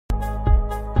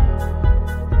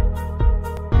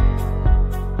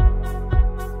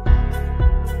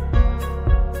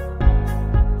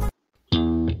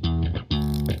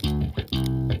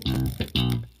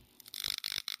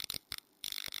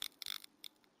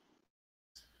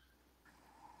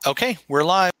Okay, we're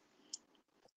live.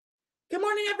 Good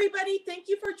morning, everybody. Thank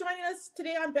you for joining us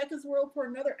today on Becca's World for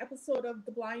another episode of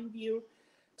The Blind View.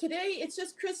 Today, it's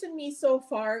just Chris and me so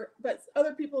far, but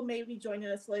other people may be joining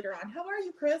us later on. How are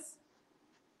you, Chris?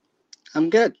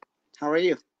 I'm good. How are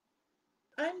you?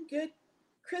 I'm good.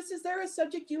 Chris, is there a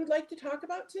subject you would like to talk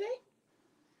about today?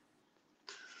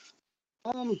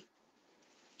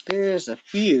 There's a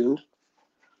few.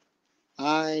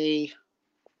 I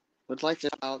would like to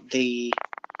talk about the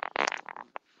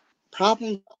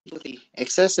problem with the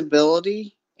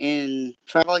accessibility in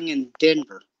traveling in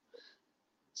Denver.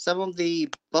 Some of the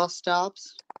bus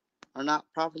stops are not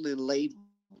properly labeled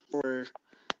for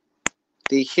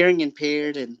the hearing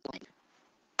impaired and blind.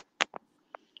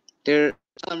 They're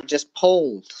some are just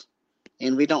poles,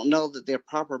 and we don't know that they're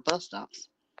proper bus stops.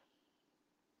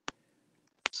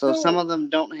 So some of them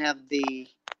don't have the.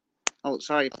 Oh,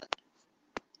 sorry.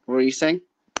 What were you saying?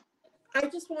 I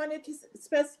just wanted to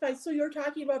specify, so you're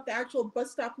talking about the actual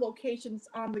bus stop locations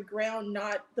on the ground,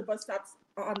 not the bus stops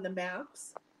on the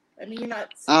maps? I mean, you're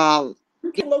not,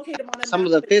 you can locate them on a map. Some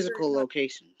of the physical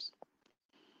locations.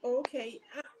 Okay.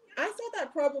 I saw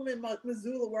that problem in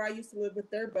Missoula, where I used to live, with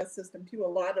their bus system too. A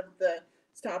lot of the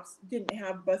stops didn't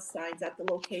have bus signs at the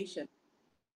location.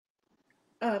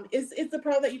 Is the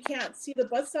problem that you can't see the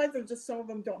bus signs, or just some of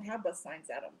them don't have bus signs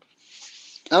at them?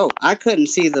 Oh, I couldn't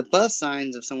see the bus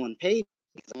signs if someone paid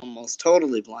me. I'm almost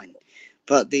totally blind.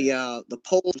 But the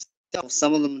poles themselves,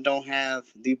 some of them don't have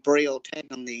the braille tag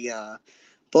on the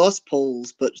bus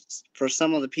poles, but for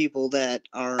some of the people that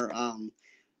are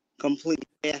completely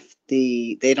deaf,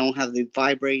 they don't have the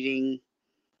vibrating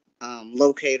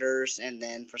locators, and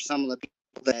then for some of the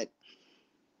people that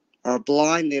are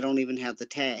blind, they don't even have the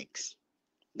tags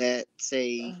that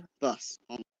say bus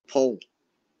on the pole.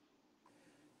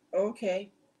 Okay.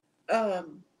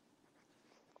 Um,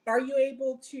 are you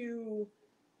able to?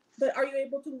 But are you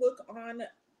able to look on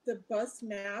the bus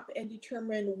map and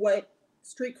determine what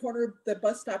street corner the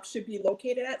bus stop should be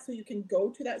located at, so you can go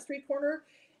to that street corner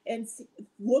and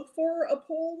look for a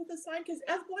pole with a sign? Because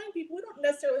as blind people, we don't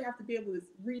necessarily have to be able to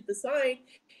read the sign.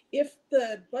 If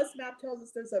the bus map tells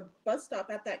us there's a bus stop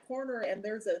at that corner and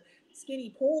there's a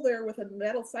skinny pole there with a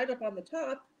metal sign up on the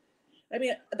top, I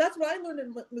mean, that's what I learned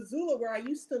in Missoula, where I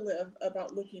used to live,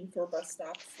 about looking for bus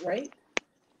stops, right?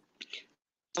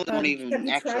 Some don't even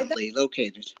actually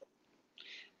located.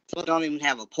 Some don't even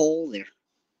have a pole there.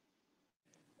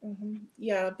 Mm-hmm.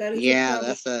 Yeah, that is a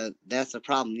problem. That's a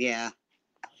problem. Yeah.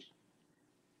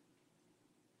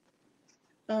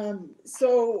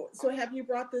 So have you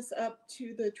brought this up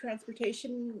to the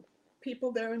transportation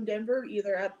people there in Denver,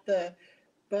 either at the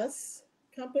bus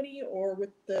company or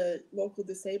with the local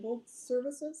disabled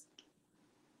services?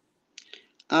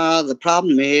 The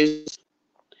problem is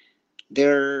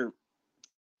they're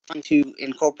trying to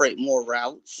incorporate more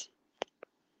routes,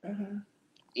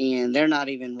 and they're not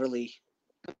even really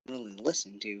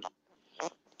listening to.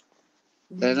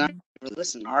 They're not really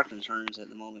listening to our concerns at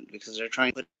the moment, because they're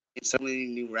trying to put in so many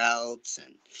new routes,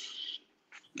 and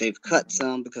they've cut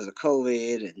some because of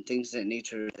COVID and things of that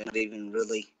nature. They're not even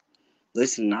really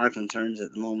listening to our concerns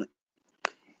at the moment.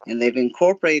 And they've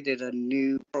incorporated a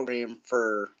new program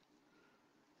for.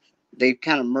 They've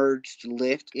kind of merged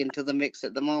Lyft into the mix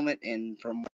at the moment, and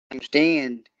from what I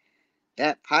understand,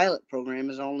 that pilot program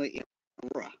is only in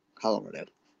Aurora, Colorado.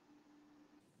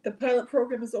 The pilot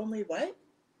program is only what?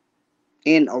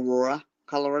 In Aurora,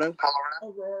 Colorado.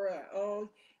 Aurora. Oh,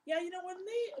 yeah. You know,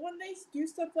 when they do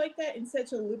stuff like that in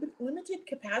such a limited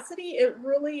capacity,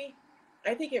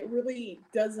 I think it really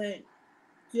doesn't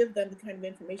give them the kind of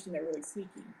information they're really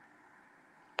seeking.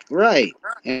 Right.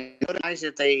 And it would have been nice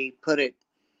if they put it.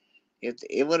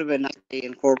 It would have been nice if they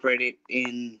incorporated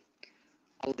in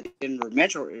the Denver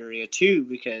metro area too,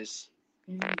 because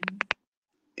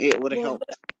it would have helped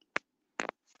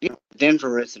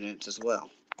Denver residents as well.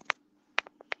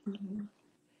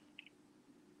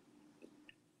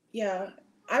 Yeah,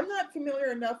 I'm not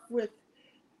familiar enough with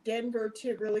Denver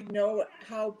to really know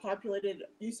how populated.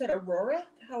 You said Aurora?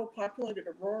 How populated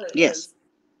Aurora is?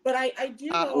 But I do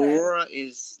know Aurora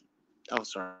is. Oh,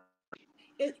 sorry.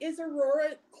 Is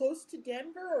Aurora close to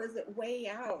Denver, or is it way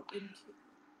out into?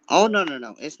 Oh, no.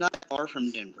 It's not far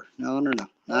from Denver. No.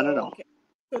 Not at all. Okay.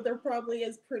 So there probably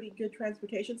is pretty good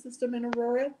transportation system in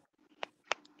Aurora?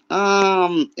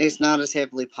 It's not as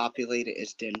heavily populated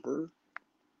as Denver.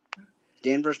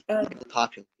 Denver's heavily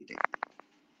populated.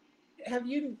 Have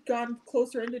you gone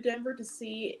closer into Denver to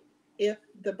see if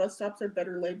the bus stops are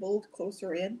better labeled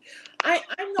closer in? I'm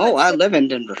not. I live in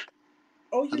Denver.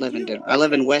 Oh, you live do? in Denver. I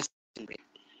live in West Denver.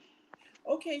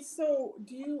 Okay, so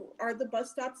are the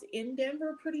bus stops in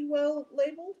Denver pretty well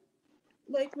labeled?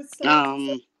 like with sight,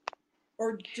 Um,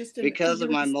 or just in because because you of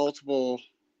were my just multiple,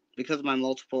 because of my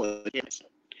multiple, yes,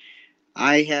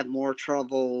 I have more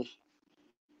trouble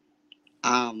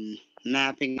um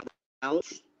mapping out.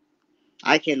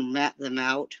 I can map them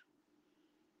out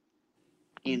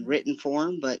in Mhm. written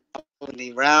form, but in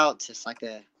the routes, it's like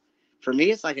a, for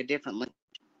me, it's like a different language.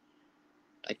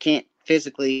 I can't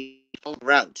physically follow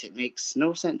routes. It makes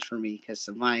no sense for me because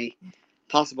of my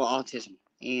possible autism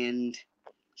and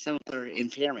similar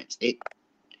impairments.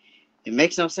 It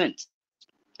makes no sense.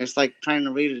 It's like trying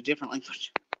to read a different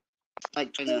language. It's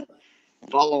like trying to So,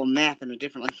 follow a map in a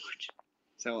different language.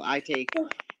 So I take so,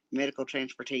 medical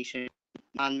transportation,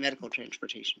 non-medical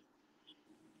transportation.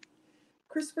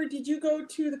 Christopher, did you go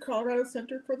to the Colorado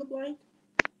Center for the Blind?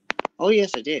 Oh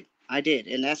yes, I did. I did,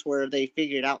 and that's where they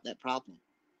figured out that problem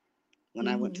when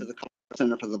I went to Mm-hmm. the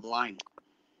Center for the Blind,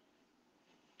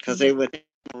 because they Mm-hmm. would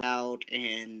out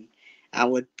and I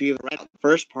would be able to write the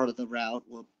first part of the route,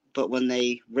 but when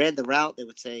they read the route, they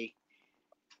would say,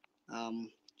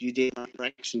 "You did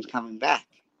directions coming back,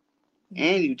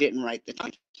 and Mm-hmm. you didn't write the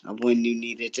time of when you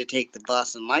needed to take the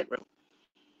bus and light rail."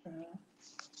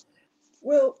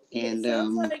 Well, it And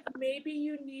sounds like maybe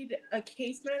you need a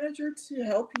case manager to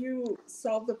help you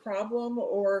solve the problem,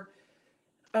 or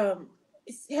um,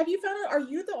 have you found out, are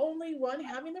you the only one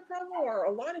having the problem, or are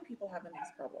a lot of people having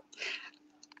this problem?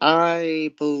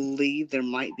 I believe there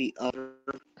might be other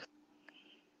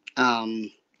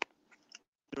um,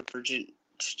 divergent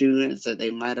students that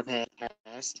they might have had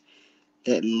past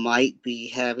that might be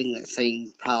having that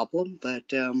same problem, but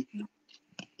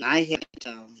I haven't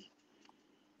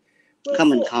Well,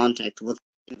 come in so contact with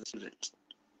the students.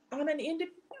 on an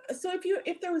so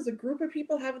if there was a group of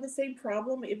people having the same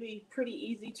problem, it'd be pretty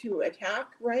easy to attack,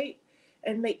 right?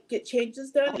 And get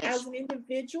changes done. Oh, As yes. an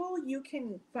individual, you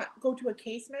can go to a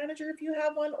case manager if you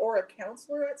have one, or a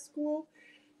counselor at school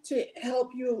to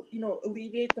help you,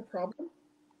 alleviate the problem.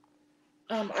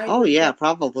 I Oh, would yeah, recommend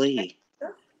probably.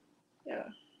 that. Yeah,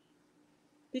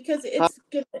 because it's Probably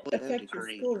going to that'd be affect your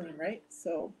great. schooling, right?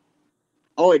 So,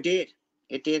 Oh, it did.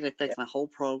 It did yeah. affect my whole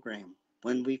program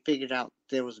when we figured out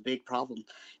there was a big problem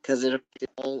because it affected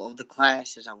all of the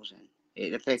classes I was in.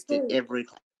 It affected So, every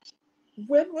class.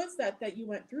 when was that you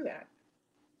went through that?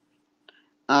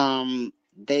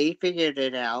 They figured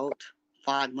it out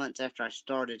 5 months after I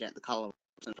started at the Colorado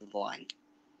Center for the Blind.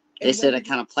 They And said I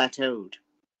kind of plateaued.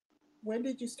 when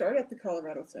did you start at the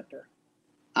Colorado Center?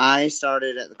 I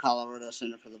started at the Colorado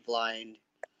Center for the Blind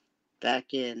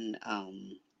back in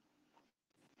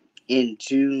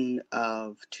June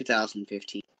of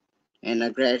 2015, and I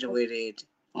Oh, graduated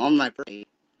on my birthday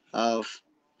of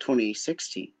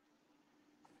 2016.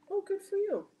 oh, good for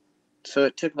you. So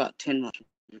it took about 10 months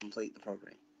to complete the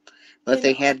program, but And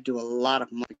they had to do a lot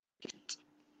of modifications.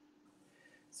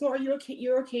 so are you okay?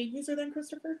 You're a cane user then,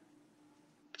 Christopher?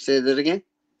 Say that again.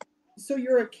 So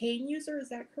you're a cane user, is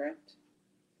that correct?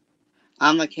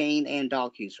 I'm a cane and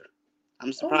dog user.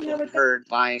 I'm Oh, surprised you you have a haven't dog. heard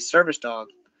my service dog.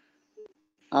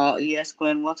 Oh, yes,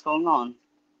 Glenn, what's going on?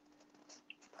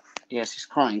 Yes, he's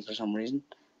crying for some reason.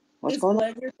 What's Is going on?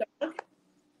 Glenn your dog?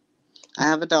 I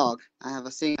have a dog. I have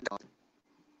a seeing dog.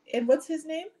 And what's his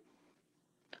name?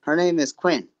 Her name is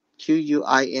Quinn.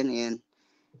 Quinn,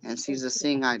 and she's a Okay.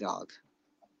 seeing eye dog.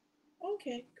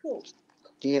 Okay, cool.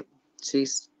 Yep,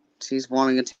 she's she's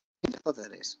wanting attention. What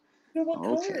that is. So what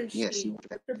color Okay, is yes. she,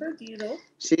 Christopher? Do you know?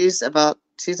 She's about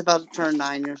to turn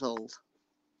 9 years old.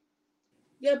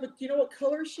 Yeah, but do you know what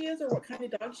color she is or what kind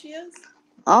of dog she is?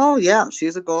 Oh yeah,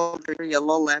 she's a gold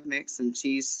yellow lab mix, and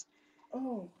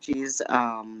Oh, she's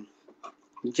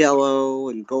yellow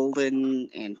and golden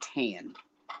and tan.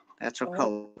 That's her oh,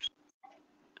 color.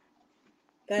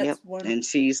 Yep, that's one. and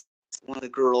she's one of the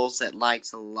girls that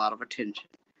likes a lot of attention.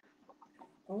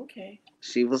 Okay.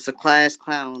 She was the class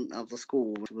clown of the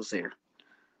school when she was there,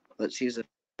 but she's a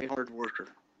very hard worker.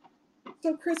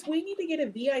 So Chris, we need to get a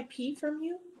VIP from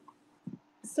you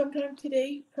sometime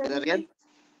today, Say that again. probably,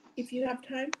 if you have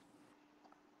time.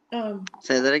 Um,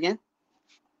 Say that again.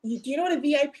 do you know what a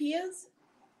VIP is?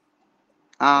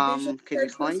 A visually Can you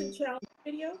impaired person explain? challenge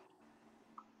video.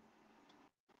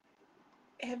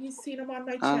 Have you seen them on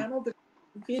my Um, channel? The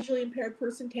visually impaired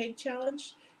person tank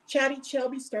challenge. Chatty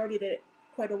Shelby started it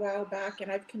quite a while back,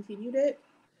 and I've continued it.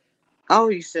 oh,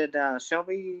 you said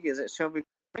Shelby. Is it Shelby?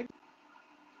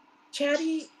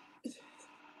 Chatty,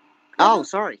 there's Oh, a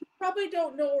sorry. you probably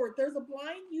don't know her. There's a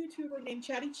blind YouTuber named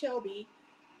Chatty Shelby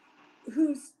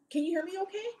who's. Can you hear me?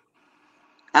 Okay.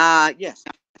 Yes.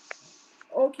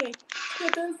 Okay. So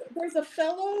there's a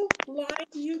fellow blind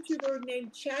YouTuber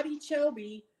named Chatty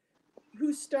Shelby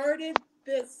who started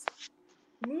this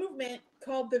movement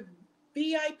called the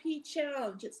VIP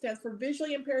challenge. It stands for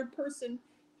Visually Impaired Person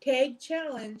Tag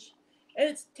Challenge, and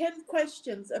it's 10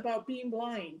 questions about being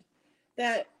blind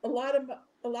that a lot of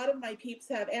my peeps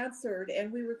have answered,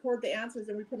 and we record the answers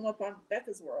and we put them up on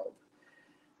Becca's World.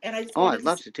 And I just Oh, wanted I'd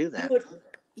love to do do that. it.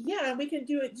 Yeah, and we can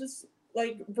do it just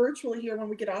like virtually here when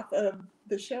we get off of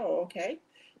the show. Okay,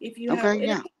 if you have, Okay, and it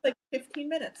yeah. takes like 15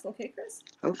 minutes. Okay, Chris.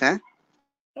 Okay,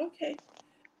 Okay.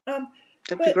 Um,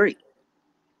 that'd be but great.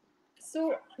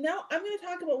 so now I'm going to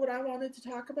talk about what I wanted to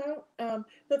talk about.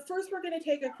 But first, we're going to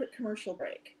take a quick commercial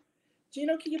break.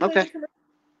 Gino, can you play Okay. the commercial?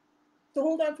 So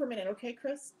hold on for a minute, okay,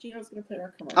 Chris? Gino's going to play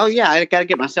our commercial. Oh yeah, I gotta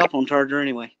get my cell phone charger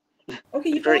anyway. Okay,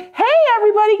 you Great. go. Hey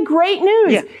everybody, great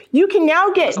news. Yeah. You can now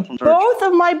get Cell phone charge. both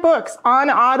of my books on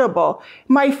Audible.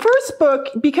 My first book,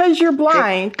 Because You're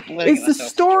Blind, I'm gonna is get the myself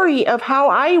story of how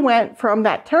I went from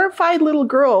that terrified little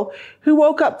girl who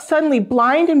woke up suddenly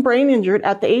blind and brain injured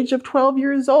at the age of 12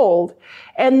 years old,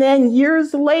 and then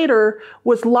years later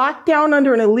was locked down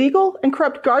under an illegal and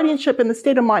corrupt guardianship in the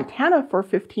state of Montana for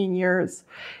 15 years.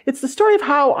 It's the story of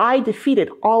how I defeated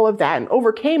all of that and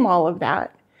overcame all of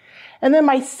that. And then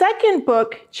my second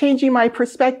book, Changing My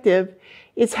Perspective,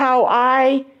 is how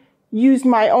I used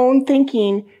my own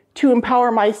thinking to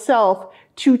empower myself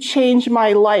to change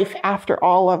my life after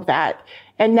all of that.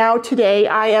 And now today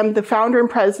I am the founder and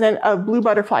president of Blue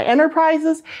Butterfly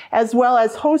Enterprises, as well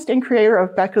as host and creator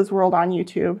of Becca's World on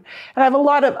YouTube. And I have a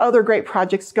lot of other great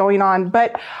projects going on,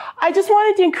 but I just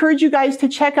wanted to encourage you guys to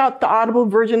check out the Audible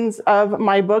versions of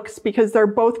my books because they're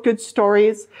both good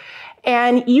stories.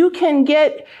 And you can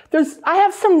get, I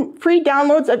have some free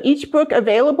downloads of each book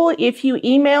available. If you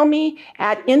email me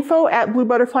at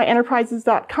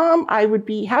info@bluebutterflyenterprises.com, I would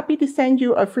be happy to send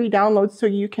you a free download so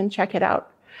you can check it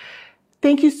out.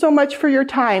 Thank you so much for your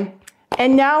time.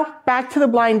 And now back to the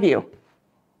blind view.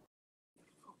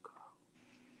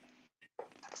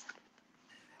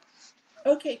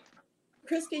 Okay,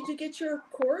 Chris, did you get your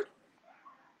cord?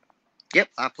 Yep,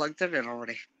 I plugged it in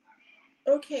already.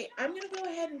 Okay, I'm going to go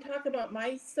ahead and talk about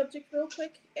my subject real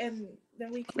quick, and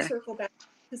then we can Okay. circle back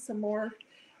to some more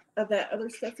of that other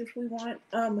stuff if we want.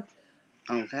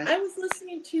 Okay. I was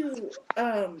listening to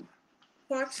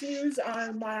Fox News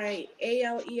on my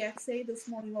ALEXA this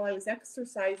morning while I was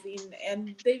exercising,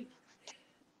 and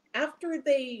after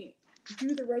they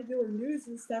do the regular news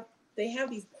and stuff, they have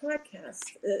these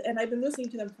podcasts, and I've been listening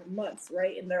to them for months,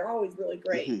 right? And they're always really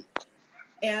great. Mhm.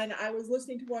 And I was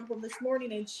listening to one from this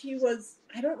morning, and she was,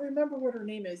 I don't remember what her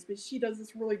name is, but she does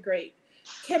this really great.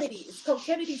 Kennedy. It's called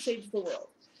Kennedy Saves the World.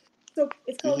 So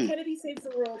it's called Mhm. Kennedy Saves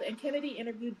the World, and Kennedy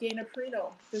interviewed Dana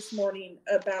Perino this morning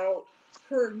about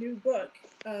her new book.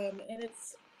 And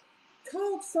it's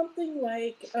called something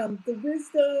like The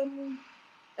Wisdom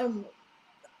of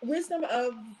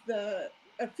the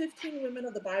 15 Women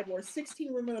of the Bible, or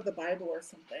 16 Women of the Bible, or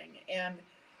something. And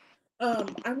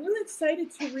I'm really excited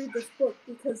to read this book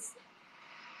because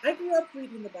I grew up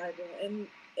reading the Bible and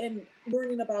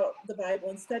learning about the Bible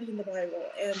and studying the Bible,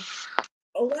 and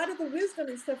a lot of the wisdom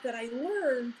and stuff that I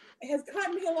learned has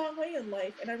gotten me a long way in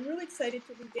life. And I'm really excited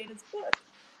to read Dana's book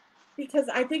because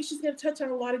I think she's going to touch on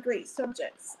a lot of great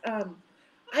subjects.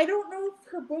 I don't know if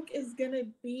her book is going to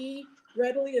be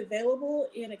readily available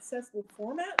in accessible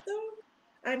format, though.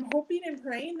 I'm hoping and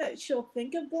praying that she'll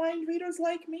think of blind readers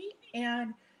like me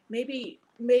and maybe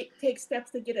take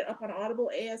steps to get it up on Audible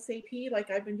ASAP,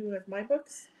 like I've been doing with my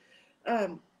books.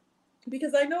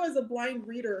 Because I know as a blind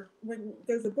reader, when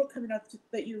there's a book coming up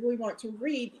that you really want to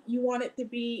read, you want it to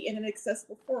be in an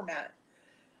accessible format.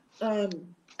 Do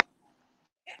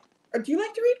you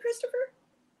like to read, Christopher?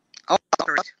 Oh,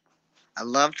 I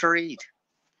love to read.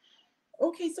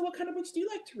 Okay, so what kind of books do you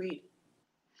like to read?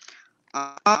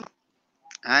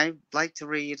 I like to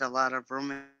read a lot of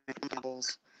romance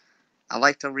novels. I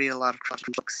like to read a lot of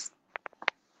Christian books.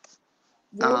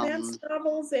 Romance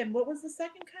novels, and what was the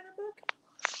second kind of book?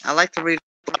 I like to read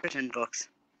Christian books.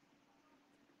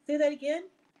 Say that again.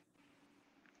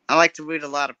 I like to read a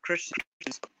lot of Christian.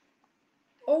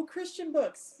 Oh, Christian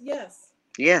books. Yes.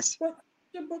 Yes. What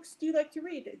Christian books do you like to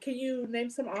read? Can you name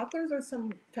some authors or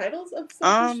some titles of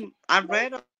some Christian I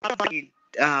read a lot of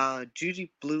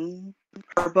Judy Blume,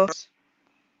 her books.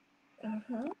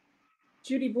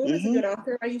 Judy Blume is a good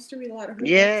author. I used to read a lot of her books.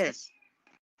 Yes.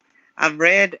 I've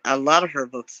read a lot of her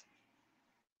books.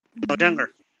 I was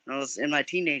younger. I was in my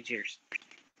teenage years.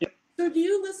 So do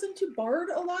you listen to Bard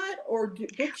a lot, or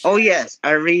Bookshare? Oh yes,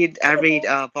 I read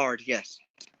Bard. Yes.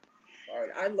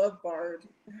 Bard. I love Bard.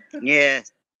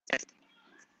 Yes. Okay.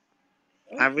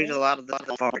 I read a lot of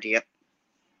the Bard. Yep.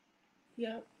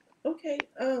 Yeah. Okay.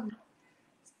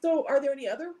 So are there any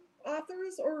other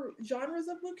authors or genres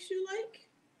of books you like?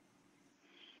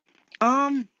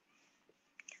 Um,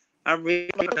 I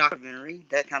read a documentary,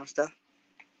 that kind of stuff.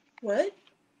 What?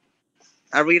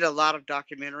 I read a lot of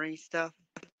documentary stuff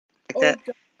like Oh, that.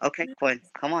 Okay, Quinn,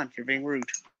 come on, you're being rude,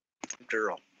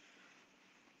 girl.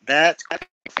 That's.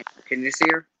 Can you see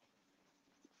her?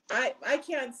 I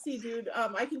can't see, dude.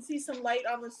 I can see some light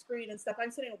on the screen and stuff.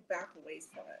 I'm sitting back a ways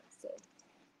from it, so.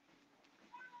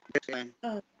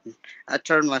 Um, I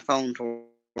turned my phone toward.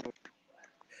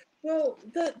 well,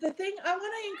 the thing I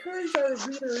want to encourage our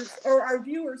readers or our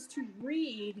viewers to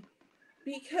read,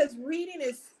 because reading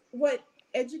is what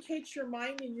educates your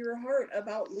mind and your heart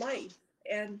about life,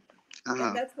 and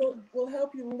Uh-huh. that's what will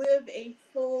help you live a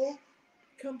full,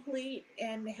 complete,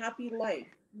 and happy life,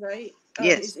 right?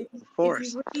 Yes, Is of if course.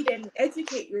 you read and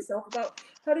educate yourself about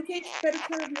how to take better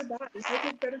care of your body, how to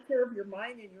take better care of your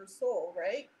mind and your soul,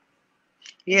 right?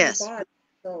 And your Yes. body.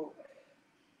 So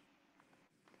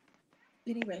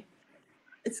anyway,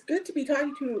 it's good to be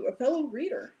talking to a fellow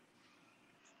reader.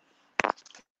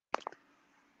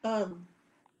 Um,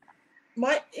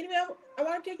 anyway, I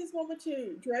want to take this moment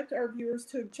to direct our viewers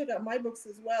to check out my books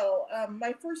as well.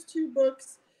 My first two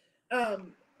books,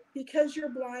 um, Because You're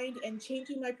Blind and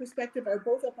Changing My Perspective, are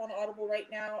both up on Audible right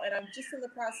now, and I'm just in the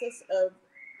process of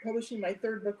publishing my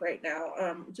third book right now,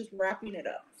 just wrapping it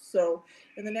up. So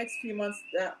in the next few months,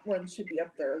 that one should be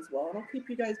up there as well, and I'll keep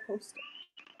you guys posted.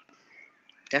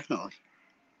 Definitely.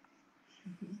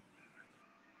 Mm-hmm.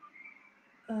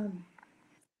 Um,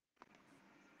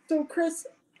 so Chris,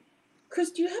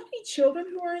 do you have any children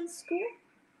who are in school?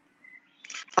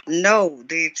 No,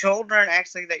 the children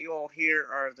actually that you all hear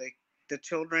are the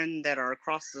children that are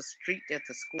across the street at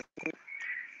the school.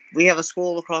 We have a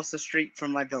school across the street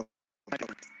from my building.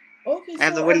 Okay, I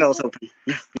have the so are you windows open.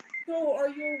 So are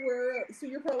you aware? So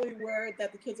you're probably aware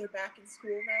that the kids are back in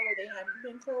school now, where they haven't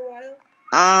been for a while.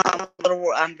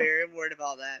 I'm very worried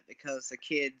about that because the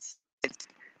kids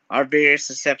are very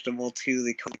susceptible to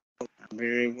the COVID. I'm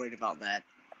very worried about that.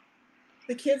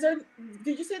 The kids are.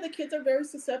 Did you say the kids are very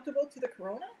susceptible to the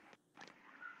corona?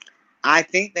 I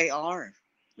think they are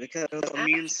because their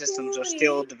immune systems are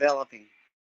still Actually, developing.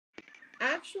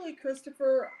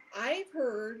 Christopher, I've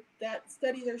heard that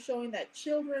studies are showing that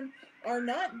children are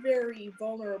not very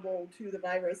vulnerable to the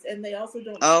virus, and they also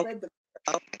don't Oh, spread the.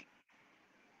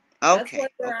 That's why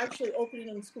okay, they're okay, actually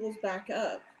opening the schools back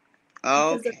up,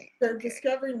 because okay, they're okay,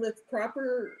 discovering with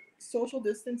proper social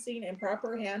distancing and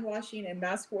proper hand washing and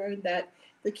mask wearing that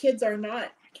the kids are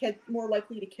not more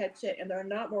likely to catch it, and they're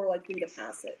not more likely to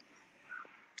pass it.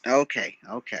 okay,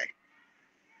 okay.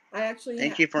 I actually Thank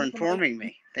have you for one of my informing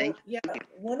me. Thank yeah,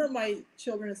 one of my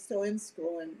children is still in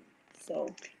school, and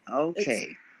so you. it's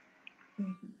Okay,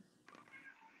 mhm.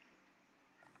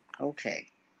 okay.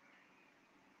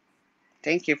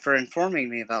 Thank you for informing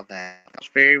me about that. I was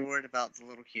very worried about the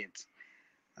little kids.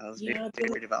 I was very Yeah,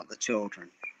 worried about the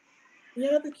children.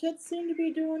 the kids seem to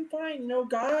be doing fine.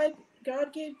 God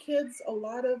gave kids a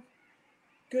lot of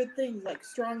good things like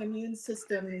strong immune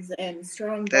systems and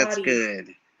strong That's bodies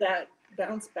good. that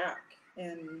bounce back.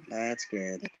 And That's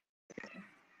good.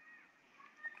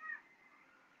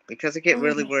 Because I get oh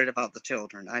really my, worried about the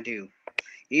children. I do.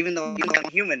 Even though you have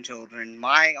human children,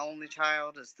 my only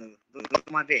child is the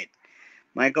my bed,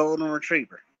 my golden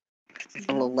retriever,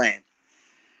 a yeah. little lad.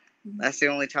 That's the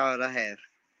only child I have.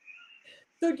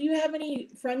 So, do you have any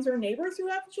friends or neighbors who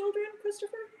have children,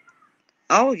 Christopher?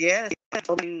 Oh yes,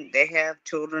 they have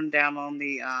children down on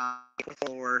the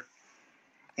floor,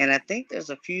 and I think there's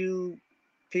a few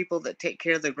people that take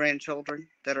care of their grandchildren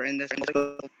that are in this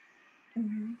building.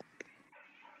 Mm-hmm.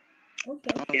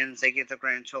 Okay. And they get their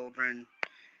grandchildren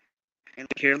and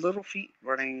hear little feet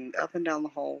running up and down the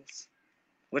halls,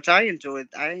 which I enjoyed.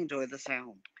 I enjoy the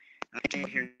sound. I enjoy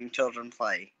Mm-hmm. hearing children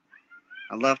play.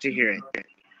 I love to hear it.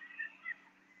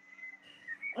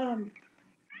 Um,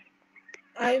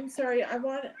 I'm sorry. I'm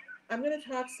going to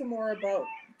talk some more about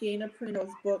Dana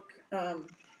Perino's book.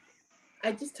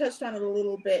 I just touched on it a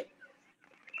little bit.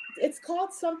 It's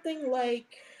called something like,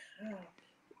 oh,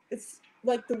 it's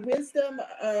like the wisdom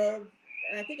of,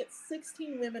 and I think it's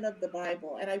 16 women of the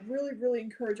Bible. And I really, really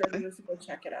encourage our viewers to go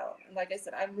check it out. And like I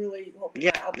said, I'm really hoping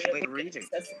Yeah, that I'll be way able to to get read an it.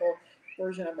 accessible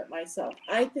version of it myself.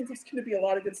 I think there's going to be a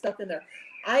lot of good stuff in there.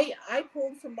 I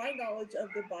pulled from my knowledge of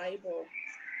the Bible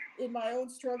in my own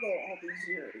struggle all these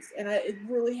years, and it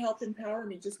really helped empower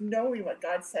me just knowing what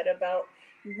God said about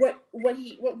what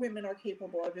women are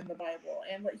capable of in the Bible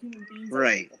and what human beings are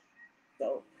Right. capable of.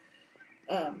 So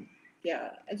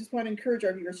yeah, I just want to encourage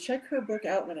our viewers, check her book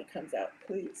out when it comes out,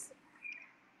 please.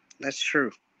 That's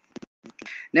true.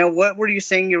 Now, what were you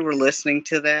saying you were listening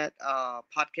to that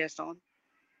podcast on?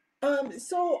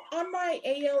 So on my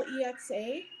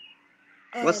ALEXA,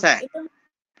 What's that?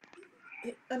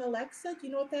 An Alexa. Do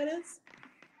you know what that is?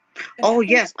 An Oh, Echo?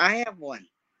 yes, I have one.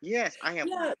 Yes, I have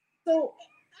one. Yeah. So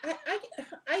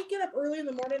I get up early in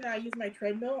the morning and I use my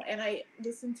treadmill and I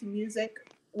listen to music.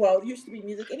 Well, it used to be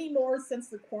music anymore since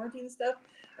the quarantine stuff.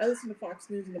 I listen to Fox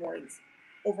News in the mornings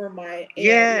over my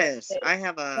Yes, ALEXA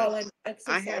while I'm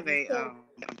I have exercising. a, So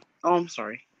oh, I'm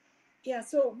sorry. yeah,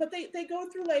 so but they go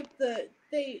through like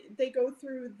they go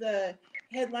through the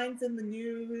headlines in the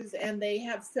news and they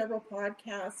have several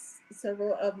podcasts.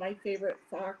 Several of my favorite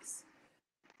Fox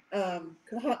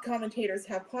commentators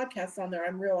have podcasts on there.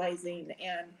 I'm realizing,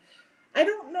 and I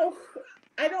don't know,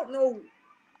 I don't know.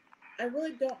 I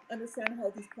really don't understand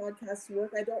how these podcasts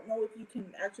work. I don't know if you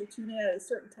can actually tune in at a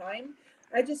certain time.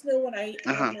 I just know when I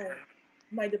Uh-huh. on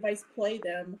my device play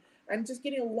them, I'm just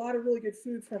getting a lot of really good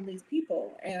food from these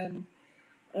people,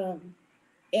 um,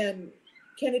 and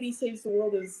Kennedy Saves the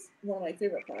World is one of my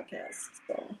favorite podcasts.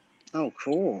 So, Oh,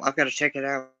 cool. I've got to check it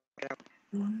out.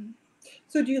 mhm.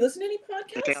 So do you listen to any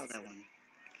Check out podcasts? that one.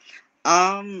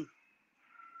 Um,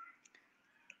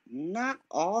 Not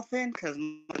often, because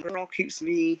my girl keeps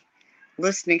me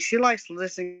listening. She likes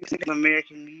listening to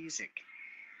American music.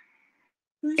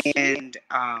 Who's she? And,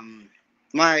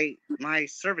 my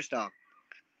service dog.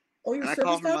 Oh, your And I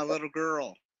call service her dog. my little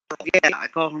girl. Yeah, I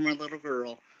call her my little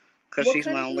girl. Because What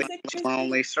kind of music she's does my she?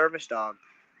 only service dog.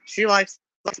 She likes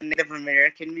Native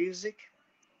American music.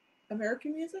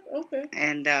 American music. Okay.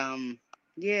 And,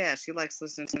 yeah, she likes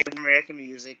listening to Native American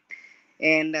music.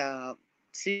 And,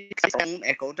 she's her own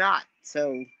Echo Dot.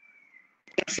 So,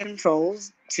 she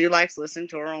controls. She likes listening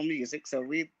to her own music. So,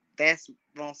 that's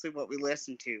mostly what we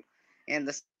listen to. And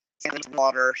the sounds of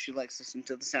water. She likes listening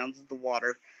to the sounds of the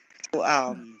water. So,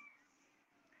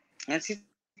 and she's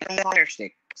on a Fire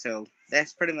Stick. So,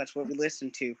 that's pretty much what we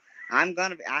listen to. I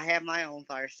have my own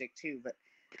Fire Stick too, but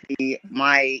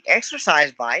my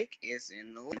exercise bike is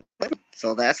in the living room.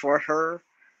 So that's where her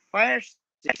Fire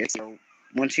Stick is. So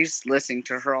when she's listening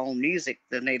to her own music,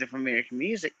 the Native American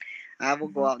music, I will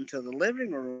go out into the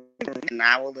living room and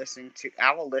I will listen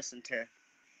to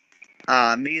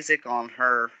music on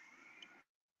her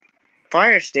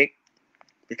Fire Stick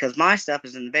because my stuff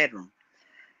is in the bedroom,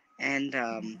 and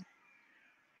I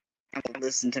will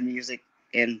listen to music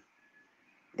and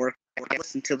work. I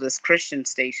listen to this Christian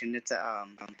station. It's a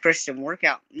Christian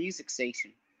workout music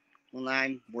station when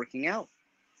I'm working out,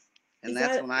 and Is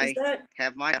that's that when is I that?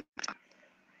 have my.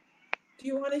 Do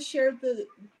you want to share the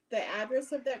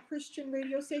address of that Christian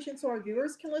radio station so our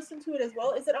viewers can listen to it as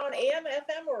well? Is it on AM,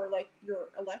 FM, or like your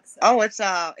Alexa? Oh, it's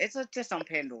just on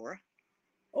Pandora.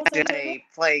 Oh, it's on Pandora. They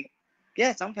play,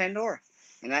 yeah, it's on Pandora,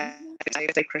 and Mm-hmm.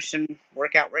 it's a Christian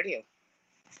workout radio.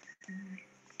 Mm-hmm.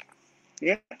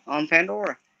 Yeah, on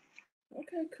Pandora.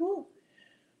 Okay, cool.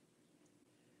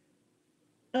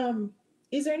 Um,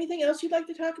 is there anything else you'd like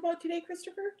to talk about today,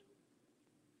 Christopher?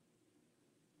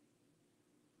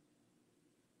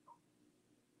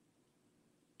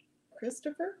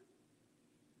 Christopher?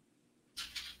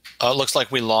 Looks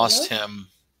like we Hello? lost him.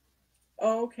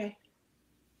 Oh, okay.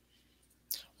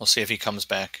 We'll see if he comes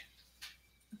back.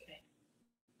 Okay.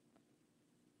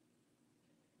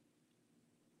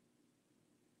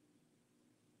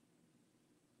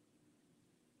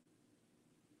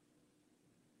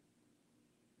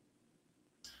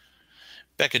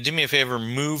 Becca, do me a favor,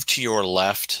 move to your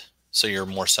left so you're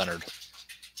more centered.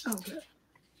 Oh, good.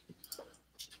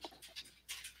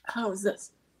 How is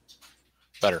this?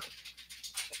 Better.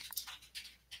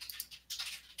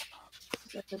 I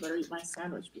guess I better eat my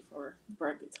sandwich before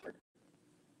bread gets hard.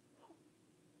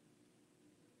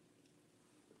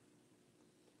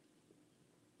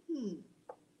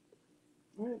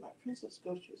 Where did my princess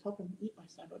go? She was helping me eat my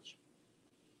sandwich.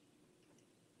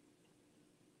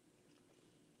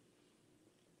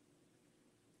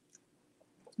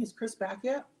 Is Chris back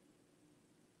yet?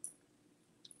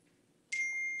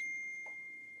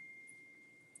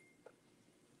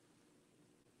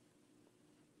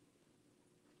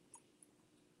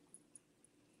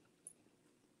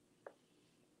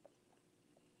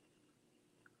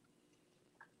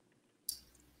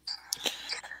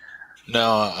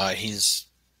 No, he's.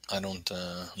 I don't.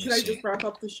 Should I just wrap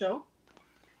up the show?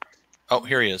 Oh,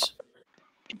 here he is.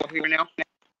 Here now.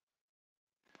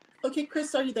 Okay,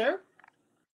 Chris, are you there?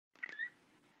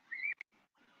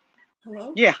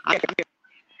 Hello? Yeah,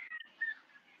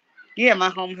 yeah. My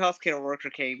home health care worker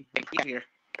came here.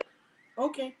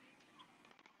 Okay.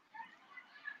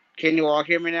 Can you all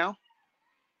hear me now?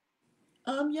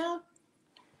 Yeah.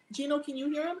 Gino, can you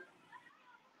hear him?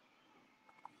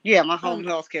 Yeah, my home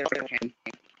health care worker came.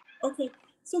 Okay.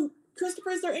 So,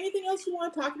 Christopher, is there anything else you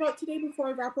want to talk about today before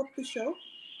I wrap up the show?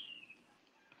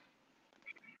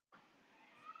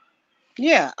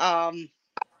 Yeah,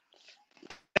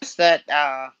 just that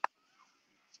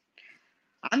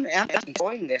I'm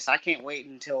enjoying this. I can't wait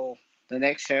until the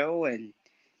next show and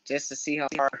just to see how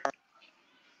far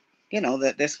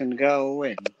that this can go.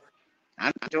 And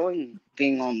I'm enjoying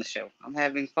being on the show. I'm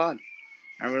having fun.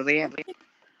 I really am.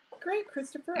 Great,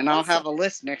 Christopher. And I'll Awesome. have a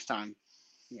list next time.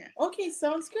 Yeah. Okay,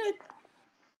 sounds good.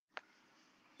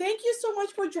 Thank you so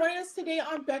much for joining us today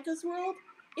on Becca's World.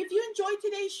 If you enjoyed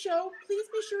today's show, please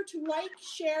be sure to like,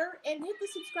 share, and hit the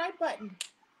subscribe button.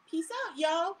 Peace out,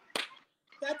 y'all.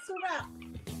 That's a wrap.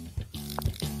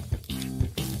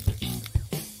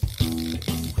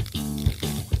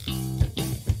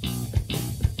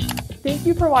 Thank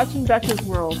you for watching Becca's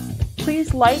World.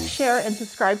 Please like, share, and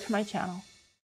subscribe to my channel.